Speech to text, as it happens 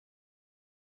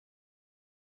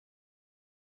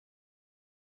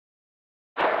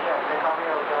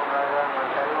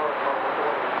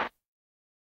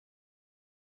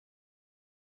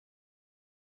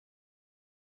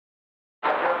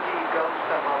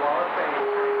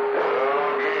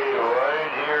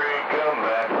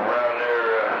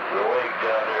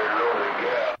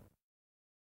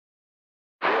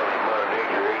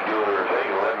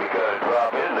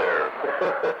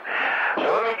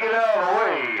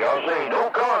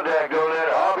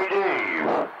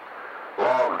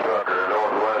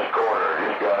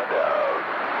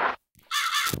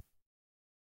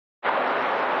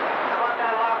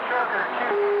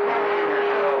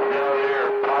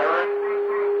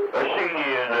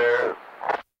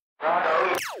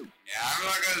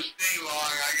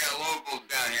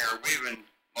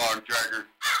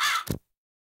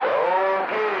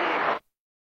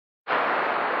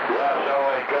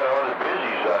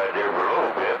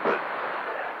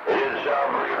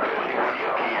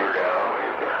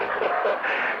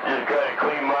just kind of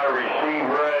cleaned my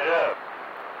receive right up.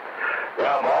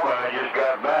 Yeah, Mama, I just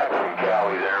got back from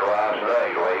Cali there last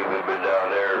night. We've been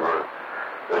down there for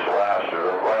this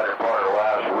latter part of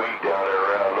last week down there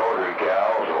around northern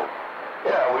Cal. So,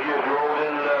 yeah, we just rolled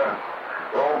in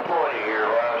Old Pointy here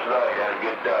last night. Had a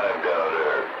good time down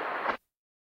there.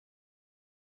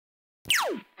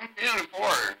 I'm feeling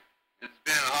poor. It's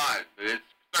been hot, but it's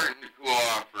starting to cool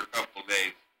off for a couple of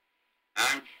days.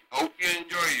 I hope you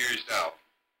enjoy yourself.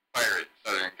 Pirate,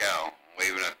 Southern Cal.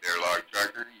 Waving up there,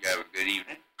 LogTrucker. You have a good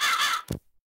evening.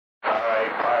 All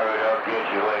right, Pirate, I'll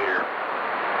get you later.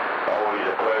 Always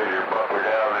a pleasure bumping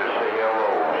down and say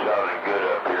hello. Sounding good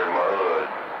up here in my hood.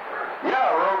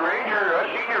 Yeah, Road Ranger, I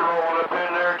see you rolling up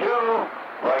in there too.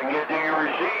 If I can get to your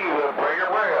receive, breaker.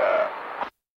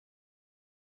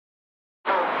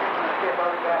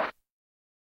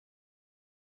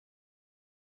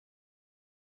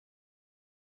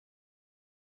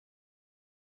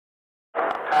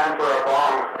 Time for a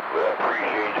bomb. Well, I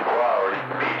appreciate the flowers.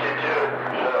 Beat you too.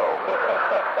 So,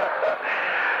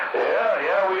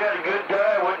 yeah, we had a good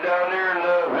time. Went down there and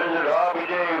visited Hobby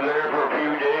Dave there for a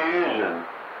few days, and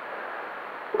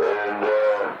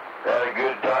had a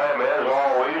good time as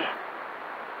always.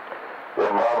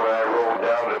 Then Mom and I rolled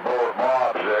down to Bullet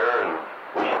Bob's there, and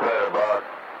we spent about,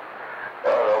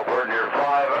 I don't know, pretty near 5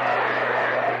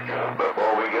 hours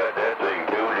before we got that thing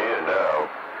tuned in now.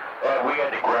 And we had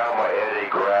to ground my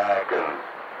headache rack and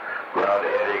ground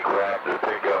the headache rack to the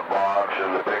pickup box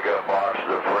and the pickup box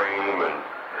to the frame, and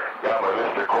got my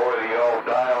Mr. Coily all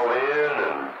dialed in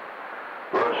and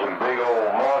run some big old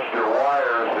monster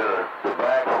wires to the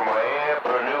back of my amp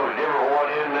and a new different one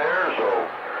in there. So,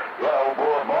 yeah, old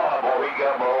boy Bob, he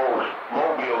got my old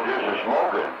mobile just a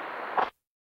smoking.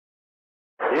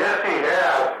 Yes, he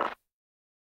has.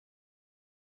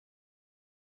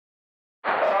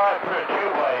 I put a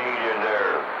 2x8 in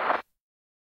there.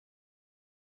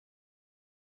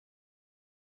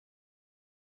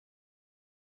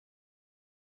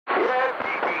 Yeah,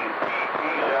 PP's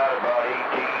out about 18.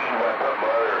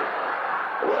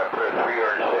 I put a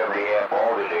 370 amp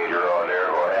alternator on there.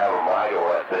 I'm going to have them idle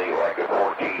that thing like a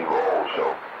 14 volt. So,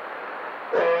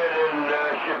 and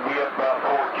then should be up about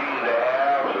 14 and a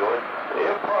half. So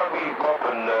it'll probably be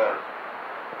bumping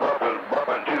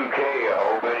 2K, I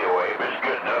hope, anyway, but it's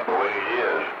good enough the way it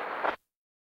is.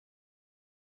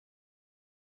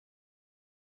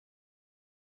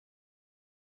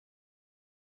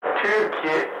 Two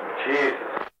kids. Jesus.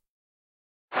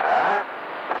 Huh?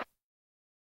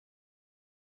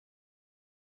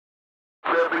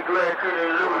 They'll be glad to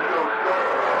lose those stuff.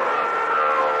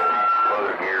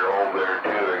 Other gear over there, too.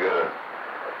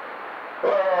 I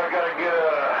gotta get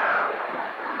a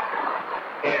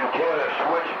antenna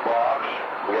switch box.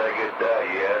 We gotta get that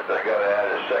yet. I gotta add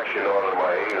a section onto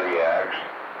my aliacs.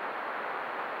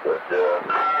 But, you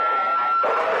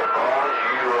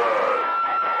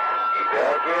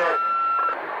back yet?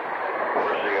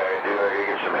 First thing I can do, I gotta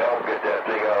get some help, get that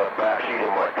thing out of the backseat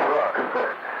of my truck.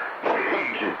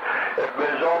 Jesus. It's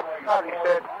been so I thought you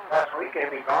said last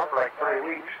weekend he'd be gone for like 3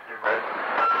 weeks. Right?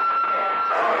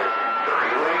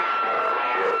 3 weeks?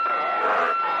 Shit.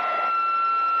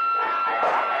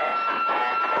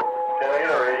 Can I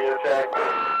get a radio check?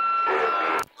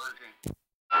 Working.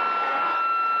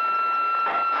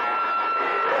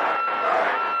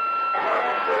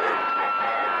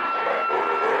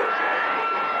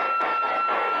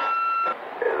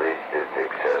 At least it's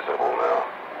accessible now.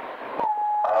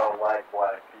 I don't like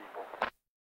black people.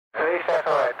 At least that's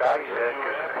what I thought he said,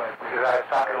 because I was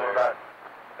talking to him about,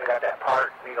 I got that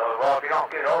part, and he goes, well, if you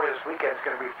don't get it over this weekend, it's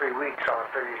going to be 3 weeks, so I'm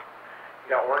figuring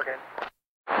you not working.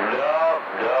 No,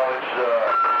 it's,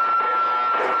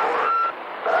 important.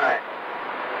 Alright.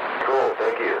 Cool,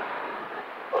 thank you.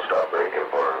 I'll stop breaking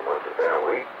for him once it's been a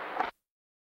week.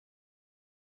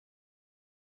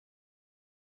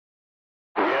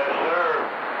 Yes, sir.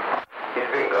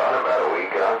 He's been gone about a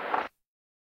week, huh?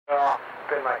 Well, it's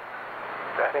been like,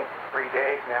 I think 3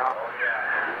 days now. Oh,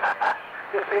 yeah.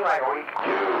 Just seemed like a week.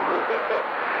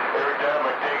 Every time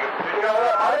I take a picture. You know,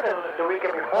 that might have been the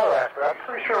weekend before last, but I'm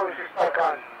pretty sure it was just like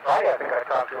on Friday, I think I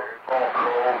talked to him. All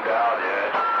cold down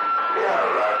yet. Yeah,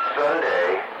 last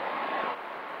Sunday.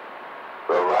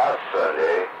 The last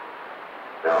Sunday.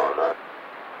 No, not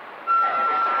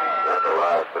the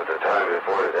last, but the time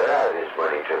before that is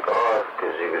when he took off,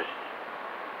 because he was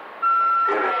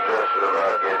stressing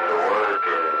about getting to work,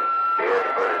 and he had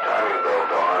to put a timing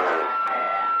belt on, and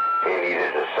he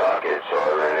needed a socket, so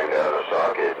I